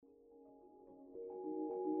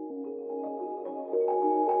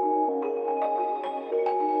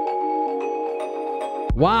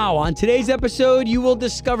Wow, on today's episode, you will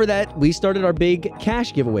discover that we started our big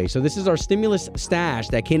cash giveaway. So this is our stimulus stash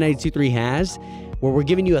that K92.3 has, where we're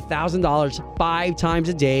giving you $1,000 5 times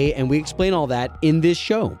a day, and we explain all that in this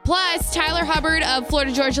show. Plus, Tyler Hubbard of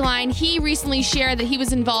Florida Georgia Line, he recently shared that he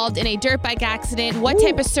was involved in a dirt bike accident, what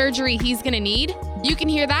type of surgery he's going to need. You can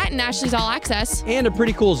hear that in Ashley's All Access. And a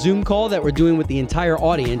pretty cool Zoom call that we're doing with the entire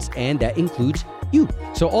audience, and that includes you.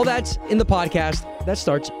 So all that's in the podcast that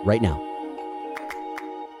starts right now.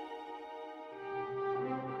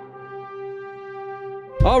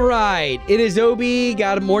 All right, it is Obi,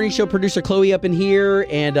 got a morning show producer Chloe up in here,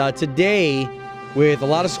 and today, with a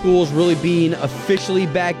lot of schools really being officially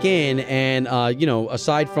back in, and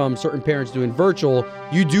aside from certain parents doing virtual,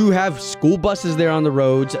 you do have school buses there on the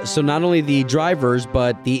roads, so not only the drivers,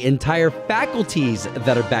 but the entire faculties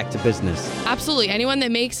that are back to business. Absolutely, anyone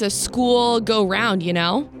that makes a school go round, you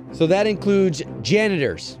know? So that includes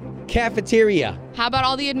janitors, cafeteria. How about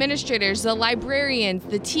all the administrators, the librarians,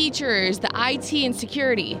 the teachers, the IT and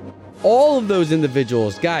security? All of those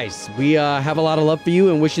individuals. Guys, we have a lot of love for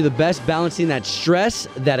you and wish you the best, balancing that stress,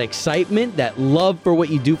 that excitement, that love for what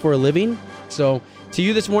you do for a living. So to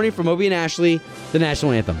you this morning from Obi and Ashley, the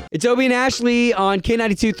national anthem. It's Obi and Ashley on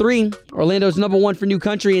K92.3, Orlando's #1 for new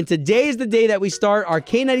country. And today is the day that we start our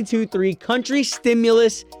K92.3 Country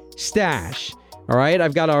Stimulus Stash. All right,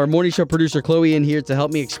 I've got our morning show producer Chloe in here to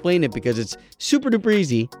help me explain it because it's super duper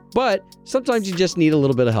easy, but sometimes you just need a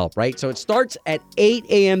little bit of help, right? So it starts at 8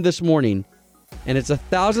 a.m. this morning, and it's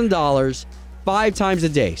 $1,000 5 times a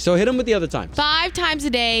day. So hit them with the other times. 5 times a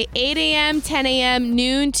day, 8 a.m., 10 a.m.,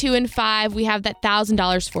 noon, 2, and 5. We have that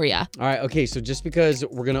 $1,000 for you. All right, okay, so just because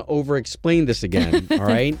we're going to over-explain this again, all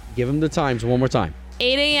right, give them the times one more time.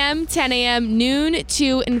 8 a.m., 10 a.m., noon,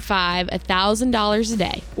 2, and 5, $1,000 a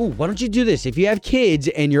day. Ooh, why don't you do this? If you have kids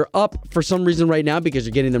and you're up for some reason right now because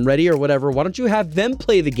you're getting them ready or whatever, why don't you have them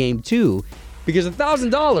play the game too? Because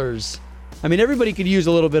 $1,000, I mean, everybody could use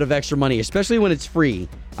a little bit of extra money, especially when it's free.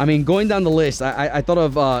 I mean, going down the list, I thought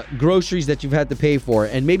of groceries that you've had to pay for,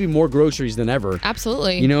 and maybe more groceries than ever.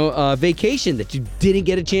 Absolutely. You know, vacation that you didn't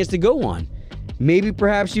get a chance to go on. Maybe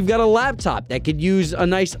perhaps you've got a laptop that could use a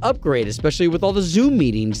nice upgrade, especially with all the Zoom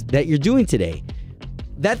meetings that you're doing today.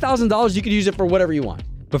 That $1,000, you could use it for whatever you want.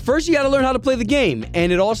 But first, you got to learn how to play the game.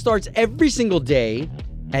 And it all starts every single day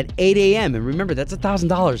at 8 a.m. And remember, that's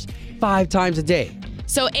 $1,000 5 times a day.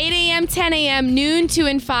 So 8 a.m., 10 a.m., noon, 2,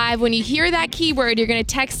 and 5. When you hear that keyword, you're going to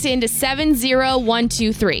text into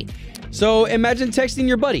 70123. So imagine texting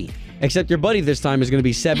your buddy. Except your buddy this time is going to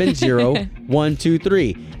be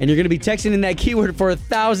 70123. And you're going to be texting in that keyword for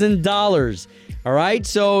 $1,000. All right?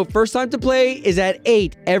 So first time to play is at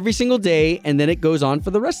 8 every single day, and then it goes on for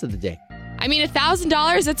the rest of the day. I mean,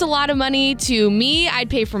 $1,000, that's a lot of money to me. I'd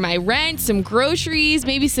pay for my rent, some groceries,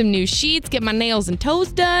 maybe some new sheets, get my nails and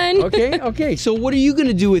toes done. Okay. So what are you going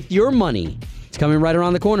to do with your money? It's coming right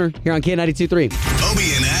around the corner here on K92.3.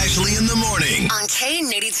 Obie and Ashley in the morning on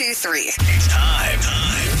K92.3. It's time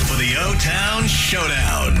for the O-Town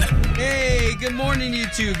Showdown. Hey, good morning, you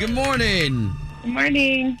two. Good morning. Good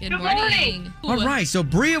morning. Good morning. All right, so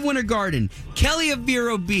Bree of Winter Garden, Kelly of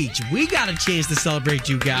Vero Beach, we got a chance to celebrate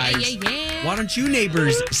you guys. Yeah. Why don't you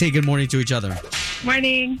neighbors say good morning to each other?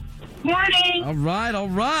 Morning. Morning. All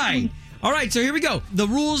right. All right, so here we go. The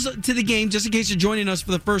rules to the game, just in case you're joining us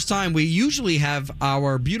for the first time, we usually have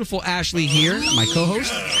our beautiful Ashley here, my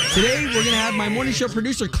co-host. Today, we're going to have my morning show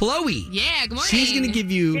producer, Chloe. Yeah, good morning. She's going to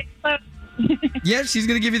give you... she's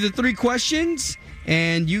going to give you the 3 questions,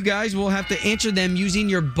 and you guys will have to answer them using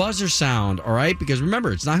your buzzer sound, all right? Because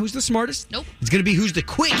remember, it's not who's the smartest. Nope. It's going to be who's the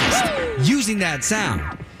quickest using that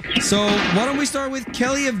sound. So why don't we start with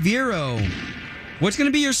Kelly of Vero? What's going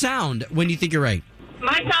to be your sound when you think you're right?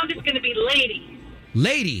 My sound is going to be lady.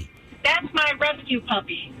 Lady. That's my rescue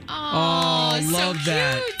puppy. Oh, so love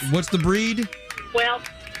that. cute. What's the breed? Well,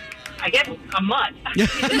 I guess a mutt.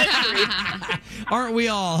 Aren't we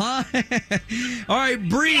all, huh? All right,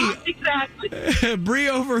 Bree. Yeah, exactly. Bree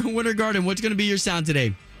over in Winter Garden, what's going to be your sound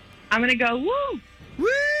today? I'm going to go, woo.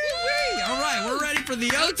 Woo-wee. All right, we're ready for the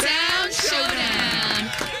O-Town Showdown.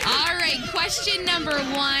 All right, question number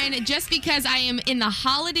 1. Just because I am in the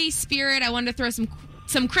holiday spirit, I wanted to throw some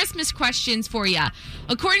Christmas questions for you.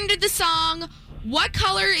 According to the song, what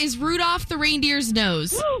color is Rudolph the reindeer's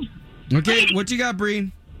nose? Woo. Okay, what you got,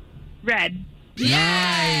 Bree? Red.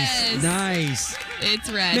 Yes. Nice.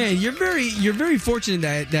 It's red. Man, you're very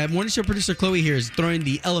fortunate that morning show producer Chloe here is throwing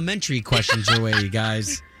the elementary questions your way, you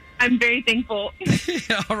guys. I'm very thankful.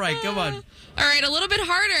 All right, come on. All right, a little bit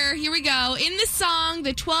harder. Here we go. In the song,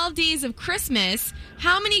 The 12 Days of Christmas,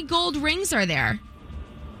 how many gold rings are there?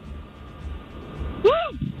 Woo.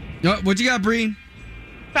 What you got, Bree?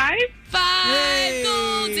 5? 5 Yay.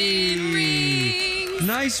 golden rings.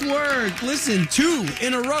 Nice work. Listen, 2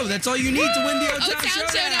 in a row. That's all you need to win the O-Town O-Town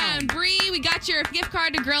Showdown. Bree, we got your gift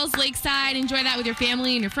card to Girls Lakeside. Enjoy that with your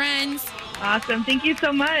family and your friends. Awesome. Thank you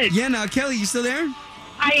so much. Yeah, now, Kelly, you still there?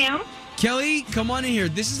 I am. Kelly, come on in here.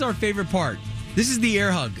 This is our favorite part. This is the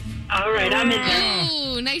air hug. All right, I'm in there.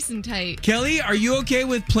 Oh, nice and tight. Kelly, are you okay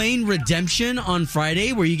with playing Redemption on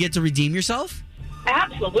Friday where you get to redeem yourself?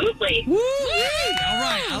 Absolutely. Woo! All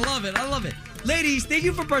right, I love it. I love it. Ladies, thank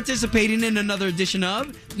you for participating in another edition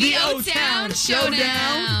of The O-Town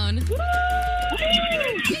Showdown.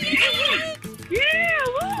 Yeah,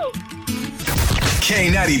 woo.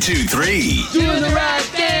 K92-3. Doing the right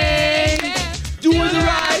thing. Doing the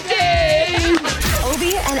right thing.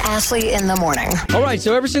 Obie and Ashley in the morning. All right,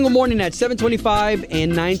 so every single morning at 7:25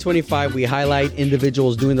 and 9:25, we highlight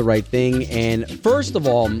individuals doing the right thing. And first of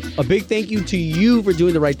all, a big thank you to you for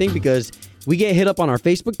doing the right thing, because we get hit up on our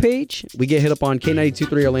Facebook page. We get hit up on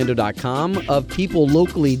K923Orlando.com of people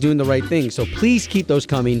locally doing the right thing. So please keep those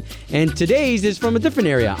coming. And today's is from a different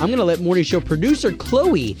area. I'm going to let morning show producer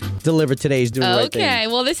Chloe deliver today's doing the right thing. Okay,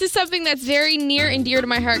 well, this is something that's very near and dear to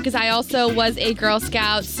my heart because I also was a Girl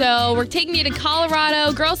Scout. So we're taking you to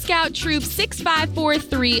Colorado, Girl Scout Troop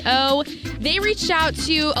 65430. They reached out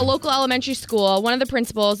to a local elementary school, one of the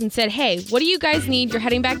principals, and said, hey, what do you guys need? You're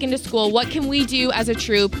heading back into school. What can we do as a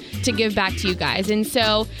troop to give back to you guys? And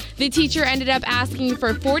so the teacher ended up asking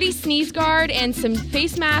for 40 sneeze guard and some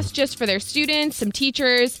face masks just for their students, some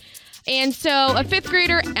teachers. And so a fifth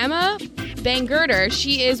grader, Emma Bangurter,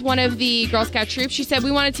 she is one of the Girl Scout troops. She said we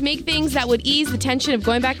wanted to make things that would ease the tension of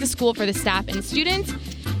going back to school for the staff and students.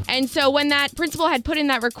 And so when that principal had put in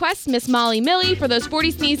that request, Miss Molly Milley, for those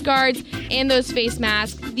 40 sneeze guards and those face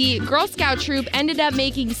masks, the Girl Scout troop ended up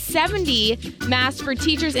making 70 masks for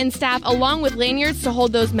teachers and staff, along with lanyards to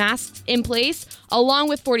hold those masks in place, along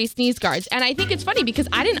with 40 sneeze guards. And I think it's funny because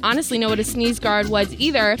I didn't honestly know what a sneeze guard was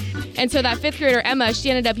either. And so that fifth grader, Emma, she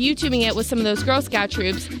ended up YouTubing it with some of those Girl Scout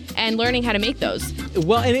troops and learning how to make those.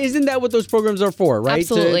 Well, and isn't that what those programs are for, right?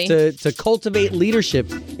 Absolutely. To cultivate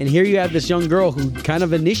leadership. And here you have this young girl who kind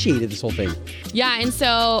of initiated this whole thing. Yeah, and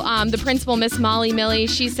so the principal, Miss Molly Milley,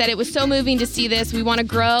 she said it was so moving to see this. We want to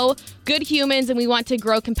grow good humans and we want to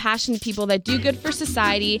grow compassionate people that do good for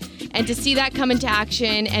society. And to see that come into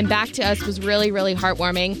action and back to us was really, really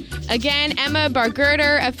heartwarming. Again, Emma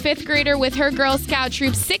Bargerter, a fifth grader with her Girl Scout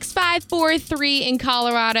Troop 6543 in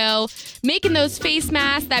Colorado, making those face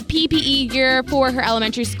masks, that PPE gear for her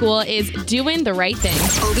elementary school, is doing the right thing.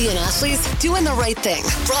 Obie and Ashley's Doing the Right Thing.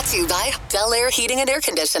 Brought to you by Bel Air Heating and Air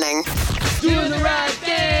Conditioning. Doing the right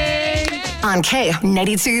thing. On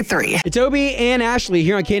K92.3. It's Obie and Ashley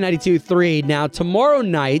here on K92.3. Now, tomorrow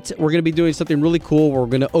night, we're going to be doing something really cool. We're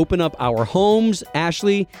going to open up our homes.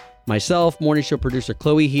 Ashley, myself, morning show producer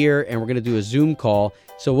Chloe here, and we're going to do a Zoom call.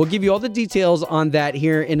 So we'll give you all the details on that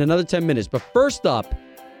here in another 10 minutes. But first up,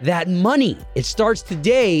 that money. It starts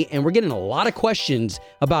today, and we're getting a lot of questions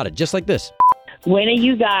about it, just like this. When are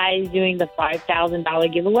you guys doing the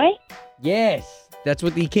 $5,000 giveaway? Yes. That's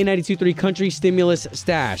with the K92.3 Country Stimulus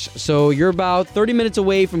Stash. So you're about 30 minutes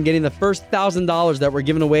away from getting the first $1,000 that we're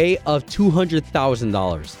giving away of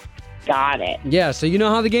 $200,000. Got it. Yeah, so you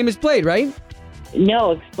know how the game is played, right?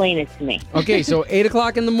 No, explain it to me. Okay, so 8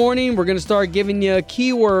 o'clock in the morning, we're going to start giving you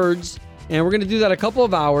keywords, and we're going to do that a couple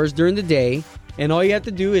of hours during the day. And all you have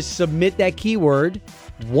to do is submit that keyword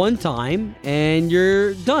one time, and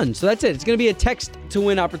you're done. So that's it. It's going to be a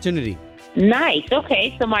text-to-win opportunity. Nice.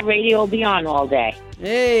 Okay, so my radio will be on all day.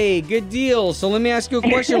 Hey, good deal. So let me ask you a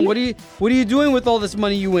question. What are you doing with all this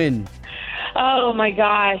money you win? Oh, my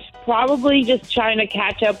gosh. Probably just trying to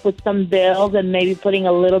catch up with some bills and maybe putting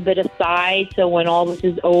a little bit aside so when all this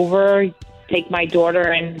is over, take my daughter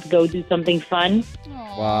and go do something fun.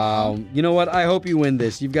 Wow. You know what? I hope you win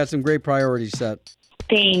this. You've got some great priorities set.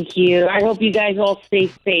 Thank you. I hope you guys all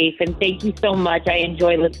stay safe, and thank you so much. I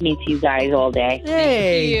enjoy listening to you guys all day.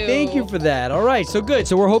 Hey, thank you for that. All right, so good.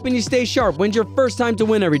 So we're hoping you stay sharp. When's your first time to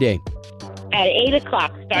win every day? At 8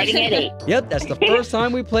 o'clock, starting at 8. Yep, that's the first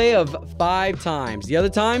time we play of 5 times. The other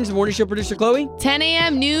times, morning show producer Chloe? 10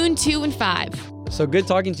 a.m., noon, 2, and 5. So good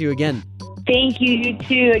talking to you again. Thank you. You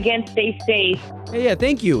too. Again, stay safe. Hey, yeah,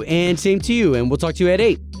 thank you. And same to you. And we'll talk to you at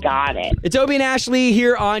 8. Got it. It's Obie and Ashley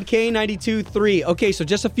here on K92.3. Okay, so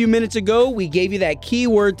just a few minutes ago, we gave you that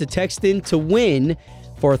keyword to text in to win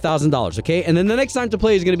for $1,000, okay? And then the next time to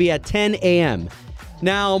play is going to be at 10 a.m.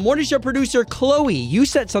 Now, morning show producer Chloe, you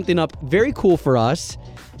set something up very cool for us.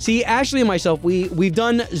 See, Ashley and myself, we've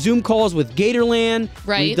done Zoom calls with Gatorland.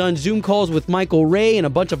 Right. We've done Zoom calls with Michael Ray and a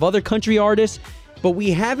bunch of other country artists. But we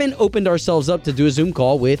haven't opened ourselves up to do a Zoom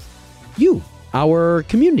call with you. our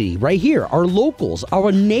community right here, our locals,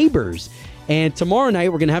 our neighbors. And tomorrow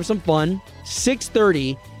night, we're going to have some fun.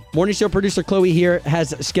 6:30, Morning Show producer Chloe here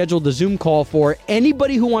has scheduled a Zoom call for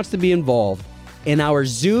anybody who wants to be involved in our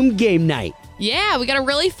Zoom game night. Yeah, we got a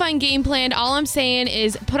really fun game planned. All I'm saying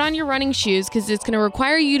is put on your running shoes because it's going to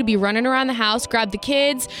require you to be running around the house. Grab the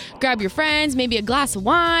kids, grab your friends, maybe a glass of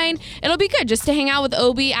wine. It'll be good just to hang out with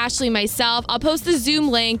Obi, Ashley, myself. I'll post the Zoom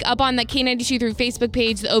link up on the K92.3 Facebook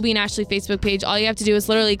page, the Obi and Ashley Facebook page. All you have to do is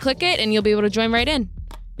literally click it and you'll be able to join right in.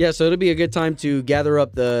 Yeah, so it'll be a good time to gather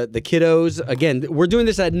up the kiddos. Again, we're doing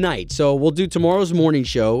this at night, so we'll do tomorrow's morning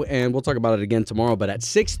show, and we'll talk about it again tomorrow. But at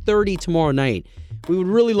 6:30 tomorrow night, we would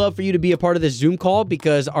really love for you to be a part of this Zoom call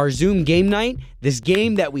because our Zoom game night, this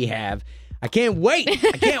game that we have, I can't wait.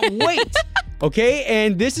 I can't wait. Okay,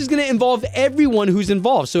 and this is going to involve everyone who's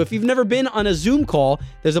involved. So if you've never been on a Zoom call,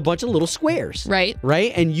 there's a bunch of little squares. Right.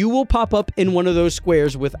 Right? And you will pop up in one of those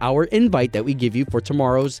squares with our invite that we give you for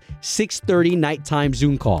tomorrow's 6:30 nighttime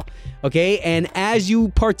Zoom call. Okay, and as you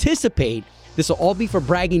participate, this will all be for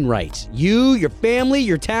bragging rights. You, your family,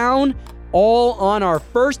 your town, all on our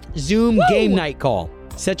first Zoom game night call.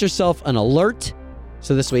 Set yourself an alert.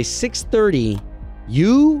 So this way, 6:30,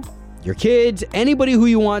 you, your kids, anybody who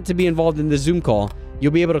you want to be involved in the Zoom call,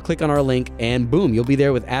 you'll be able to click on our link and boom, you'll be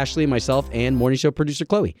there with Ashley, myself, and Morning Show producer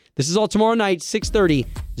Chloe. This is all tomorrow night, 6:30,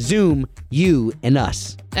 Zoom, you and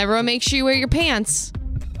us. Everyone make sure you wear your pants.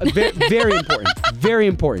 Very important. Very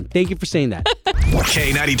important. Thank you for saying that.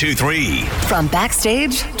 K92.3. From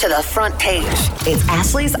backstage to the front page, it's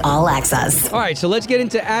Ashley's All Access. All right, so let's get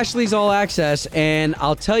into Ashley's All Access, and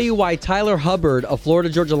I'll tell you why Tyler Hubbard of Florida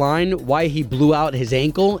Georgia Line, why he blew out his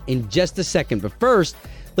ankle in just a second. But first,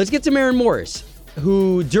 let's get to Maren Morris,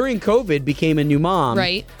 who during COVID became a new mom.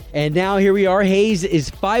 Right. And now here we are. Hayes is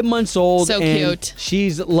 5 months old. So and cute.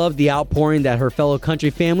 She's loved the outpouring that her fellow country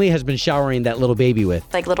family has been showering that little baby with.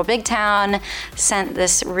 Like Little Big Town sent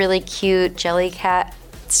this really cute jelly cat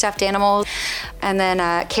stuffed animal. And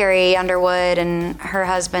then Carrie Underwood and her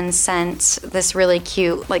husband sent this really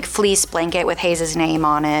cute like fleece blanket with Hayes' name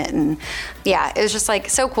on it. And yeah, it was just like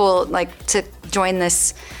so cool like to join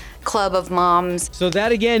this club of moms. So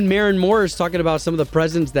that again, Maren Morris talking about some of the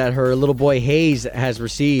presents that her little boy Hayes has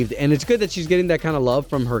received. And it's good that she's getting that kind of love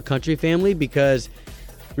from her country family because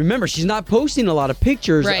remember, she's not posting a lot of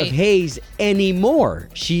pictures of Hayes anymore.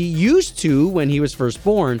 She used to when he was first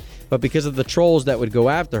born, but because of the trolls that would go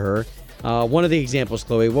after her, one of the examples,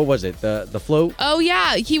 Chloe, what was it? The float? Oh,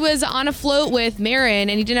 yeah. He was on a float with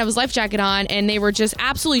Maren, and he didn't have his life jacket on, and they were just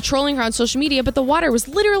absolutely trolling her on social media, but the water was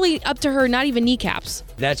literally up to her, not even kneecaps.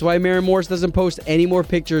 That's why Maren Morris doesn't post any more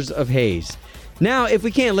pictures of Hayes. Now, if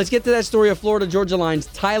we can, let's get to that story of Florida Georgia Line's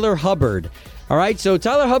Tyler Hubbard. All right, so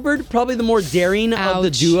Tyler Hubbard, probably the more daring of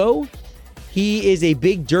the duo. He is a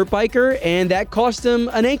big dirt biker, and that cost him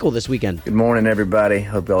an ankle this weekend. Good morning, everybody.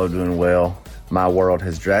 Hope y'all are doing well. My world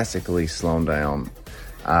has drastically slowed down.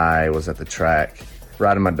 I was at the track,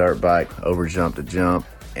 riding my dirt bike, overjumped a jump,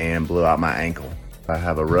 and blew out my ankle. I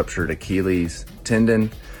have a ruptured Achilles tendon,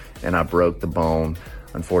 and I broke the bone.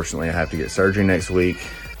 Unfortunately, I have to get surgery next week.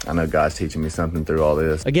 I know God's teaching me something through all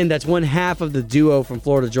this. Again, that's one half of the duo from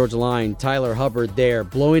Florida Georgia Line, Tyler Hubbard there,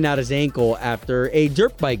 blowing out his ankle after a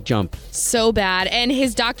dirt bike jump. So bad. And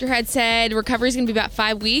his doctor had said recovery's going to be about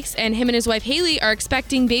 5 weeks, and him and his wife, Haley, are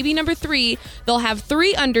expecting baby number 3. They'll have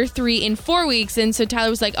 3 under 3 in 4 weeks. And so Tyler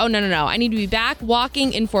was like, oh, no. I need to be back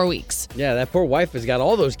walking in 4 weeks. Yeah, that poor wife has got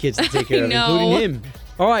all those kids to take care of, know. including him.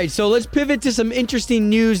 All right, so let's pivot to some interesting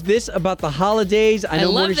news. This about the holidays. I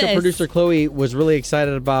know Morning Show producer Chloe was really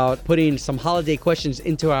excited about putting some holiday questions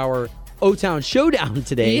into our O-Town Showdown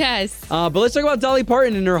today. Yes. But let's talk about Dolly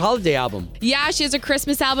Parton and her holiday album. Yeah, she has a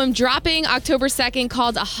Christmas album dropping October 2nd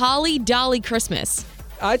called A Holly Dolly Christmas.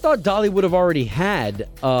 I thought Dolly would have already had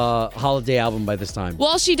a holiday album by this time.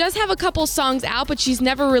 Well, she does have a couple songs out, but she's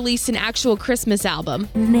never released an actual Christmas album.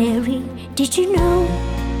 Mary, did you know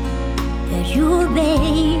that your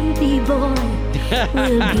baby boy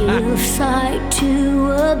will give sight to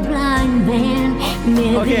a blind man?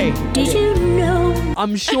 Mary, did you know?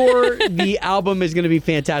 I'm sure the album is going to be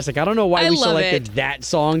fantastic. I don't know why we love selected that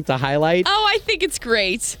song to highlight. Oh, I think it's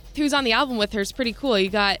great. Who's on the album with her is pretty cool. You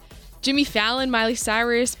got Jimmy Fallon, Miley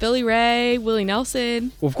Cyrus, Billy Ray, Willie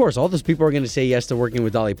Nelson. Well, of course, all those people are going to say yes to working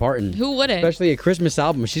with Dolly Parton. Who wouldn't? Especially a Christmas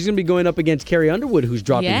album. She's going to be going up against Carrie Underwood, who's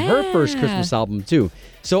dropping her first Christmas album, too.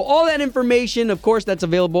 So all that information, of course, that's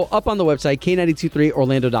available up on the website,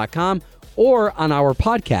 K923orlando.com, or on our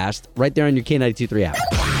podcast right there on your K92.3 app.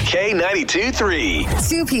 K92-3.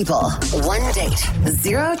 Two people, one date,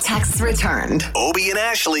 0 texts returned. Obie and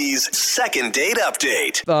Ashley's second date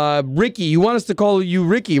update. Ricky, you want us to call you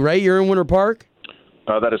Ricky, right? You're in Winter Park?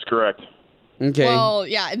 That is correct. Okay. Well,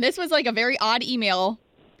 yeah, and this was like a very odd email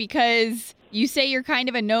because you say you're kind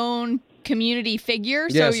of a known community figure,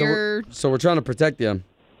 so we're trying to protect you.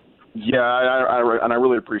 Yeah, I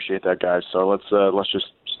really appreciate that, guys. So let's just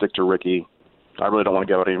stick to Ricky. I really don't want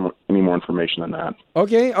to give out any more information than that.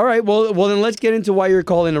 Okay, all right. Well, then let's get into why you're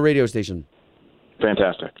calling a radio station.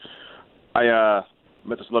 Fantastic. I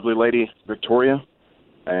met this lovely lady, Victoria,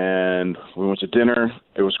 and we went to dinner.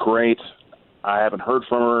 It was great. I haven't heard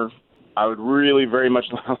from her. I would really very much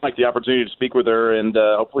like the opportunity to speak with her and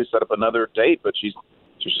hopefully set up another date, but she's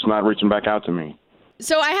just not reaching back out to me.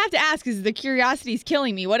 So I have to ask, because the curiosity is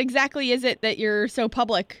killing me. What exactly is it that you're so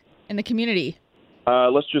public in the community?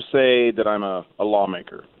 Let's just say that I'm a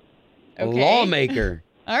lawmaker. A lawmaker.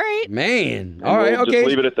 All right. Man. And All right, we'll okay. Just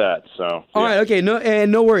leave it at that. So. All right, okay.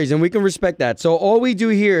 No worries, and we can respect that. So all we do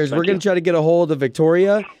here is we're going to try to get a hold of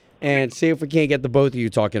Victoria and see if we can't get the both of you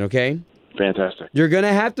talking, okay? Fantastic. You're going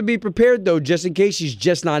to have to be prepared, though, just in case she's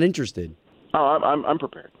just not interested. Oh, I'm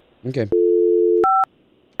prepared. Okay.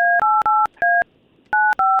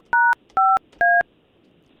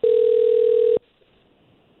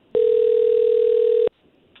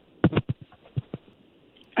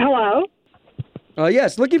 Hello?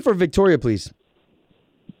 Yes, looking for Victoria, please.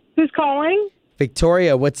 Who's calling?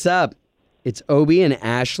 Victoria, what's up? It's Obie and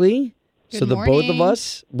Ashley. Good the both of morning.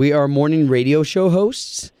 us, we are morning radio show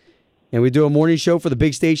hosts, and we do a morning show for the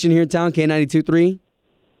big station here in town, K92.3.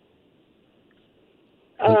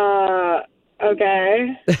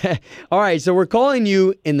 Okay. All right, so we're calling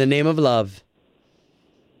you in the name of love.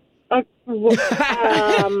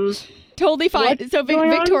 Totally fine. What's So,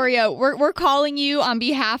 going on? Victoria, we're calling you on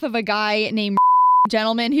behalf of a guy named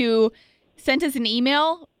gentleman who sent us an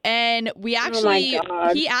email, and we actually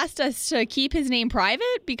God. he asked us to keep his name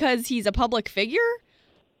private because he's a public figure.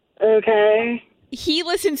 Okay. He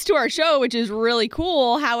listens to our show, which is really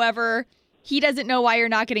cool. However, he doesn't know why you're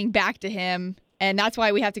not getting back to him, and that's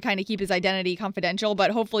why we have to kind of keep his identity confidential.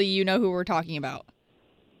 But hopefully, you know who we're talking about.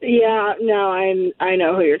 Yeah, no, I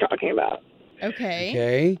know who you're talking about. Okay.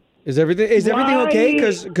 Okay. Is everything okay?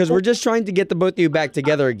 Because we're just trying to get the both of you back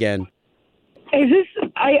together again. Is this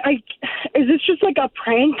is this just like a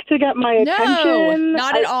prank to get my attention? No,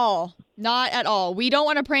 not at all. Not at all. We don't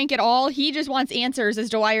want to prank at all. He just wants answers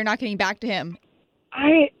as to why you're not getting back to him.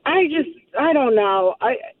 I don't know.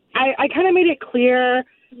 I kind of made it clear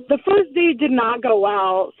the first date did not go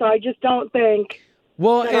well, so I just don't think.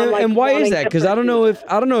 Well, that I'm, like, and why is wanting that? to Because I don't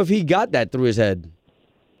know if he got that through his head.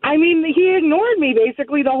 I mean, he ignored me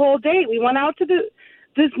basically the whole date. We went out to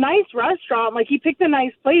this nice restaurant. Like, he picked a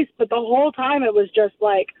nice place, but the whole time it was just,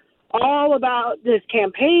 like, all about this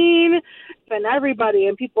campaign and everybody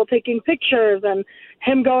and people taking pictures and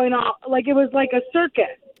him going off. Like, it was like a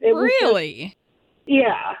circus. It was Really?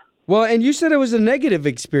 yeah. Well, and you said it was a negative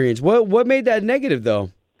experience. What made that negative, though?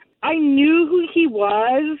 I knew who he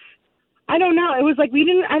was. I don't know. It was like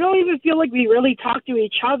I don't even feel like we really talked to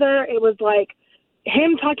each other. It was like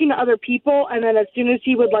him talking to other people, and then as soon as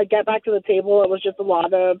he would, like, get back to the table, it was just a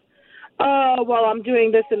lot of, oh, well, I'm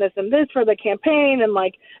doing this and this and this for the campaign, and,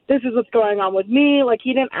 like, this is what's going on with me. Like,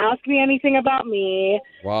 he didn't ask me anything about me.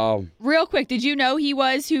 Wow. Real quick, did you know he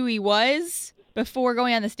was who he was before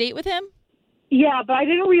going on this date with him? Yeah, but I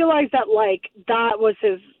didn't realize that, like, that was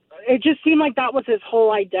his, it just seemed like that was his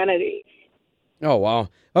whole identity. Oh, wow.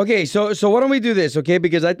 Okay, so why don't we do this, okay?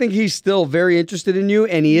 Because I think he's still very interested in you,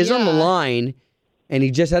 and he is on the line, and he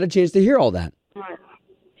just had a chance to hear all that.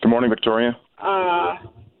 Good morning, Victoria.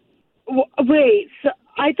 Wait, so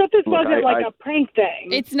I thought this Look, wasn't like a prank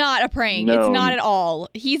thing. It's not a prank. No. It's not at all.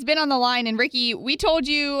 He's been on the line, and Ricky, we told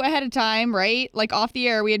you ahead of time, right? Like off the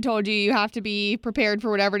air, we had told you have to be prepared for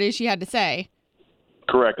whatever it is she had to say.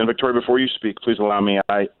 Correct. And Victoria, before you speak, please allow me.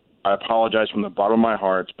 I apologize from the bottom of my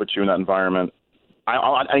heart to put you in that environment.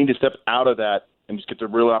 I need to step out of that and just get the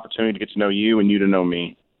real opportunity to get to know you and you to know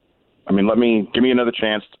me. I mean, give me another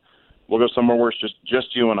chance. We'll go somewhere where it's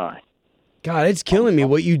just you and I. God, it's killing me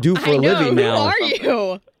what you do for a living now. Who are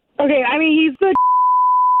you? Okay, I mean, he's the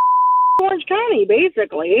Orange County,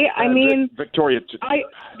 basically. I mean, Victoria,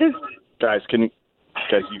 this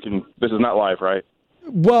is not live, right?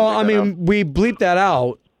 Well, I mean, we bleeped that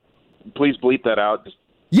out. Please bleep that out.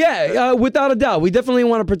 Yeah, without a doubt. We definitely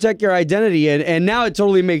want to protect your identity, and now it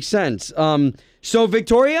totally makes sense. So,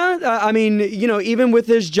 Victoria, I mean, you know, even with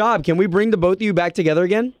his job, can we bring the both of you back together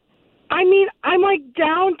again? I mean, I'm, like,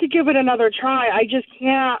 down to give it another try. I just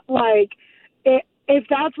can't, like, if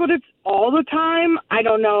that's what it's, all the time. I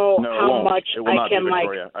don't know No, it how won't. much It will I not can be, like.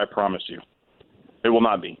 Victoria. I promise you. It will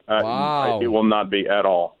not be. Wow. It will not be at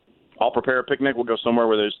all. I'll prepare a picnic. We'll go somewhere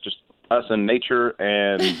where there's just us and nature,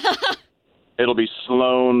 and it'll be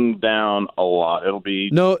slowed down a lot. It'll be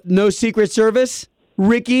No Secret Service?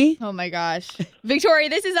 Ricky? Oh my gosh. Victoria,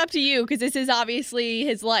 this is up to you because this is obviously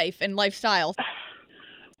his life and lifestyle.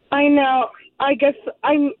 I know. I guess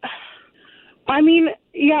I mean,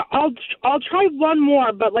 yeah, I'll try one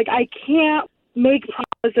more, but like I can't make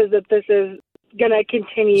promises that this is gonna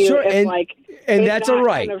continue. Sure, if, and if that's that all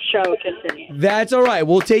right. Kind of show continues. That's all right.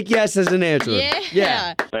 We'll take yes as an answer.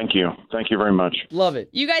 Yeah. Thank you. Thank you very much. Love it.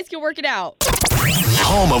 You guys can work it out.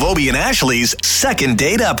 Home of Obie and Ashley's second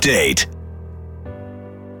date update.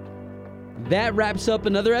 That wraps up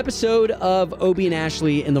another episode of Obie and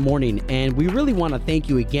Ashley in the Morning. And we really want to thank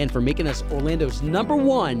you again for making us Orlando's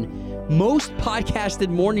 #1 most podcasted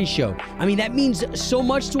morning show. I mean, that means so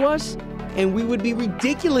much to us. And we would be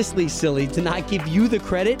ridiculously silly to not give you the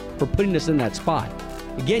credit for putting us in that spot.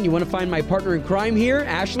 Again, you want to find my partner in crime here,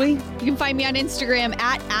 Ashley? You can find me on Instagram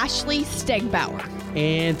at Ashley Stegbauer.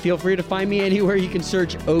 And feel free to find me anywhere you can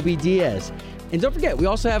search Obie Diaz. And don't forget, we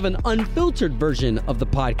also have an unfiltered version of the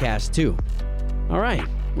podcast, too. All right.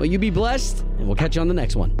 Well, you be blessed, and we'll catch you on the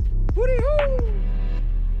next one.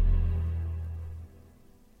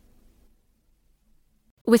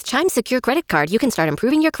 With Chime's secure credit card, you can start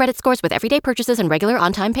improving your credit scores with everyday purchases and regular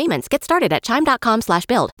on-time payments. Get started at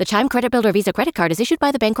Chime.com/build. The Chime Credit Builder Visa Credit Card is issued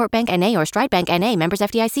by the Bancorp Bank N.A. or Stride Bank N.A. members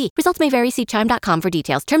FDIC. Results may vary. See Chime.com for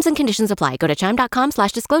details. Terms and conditions apply. Go to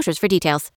Chime.com/disclosures for details.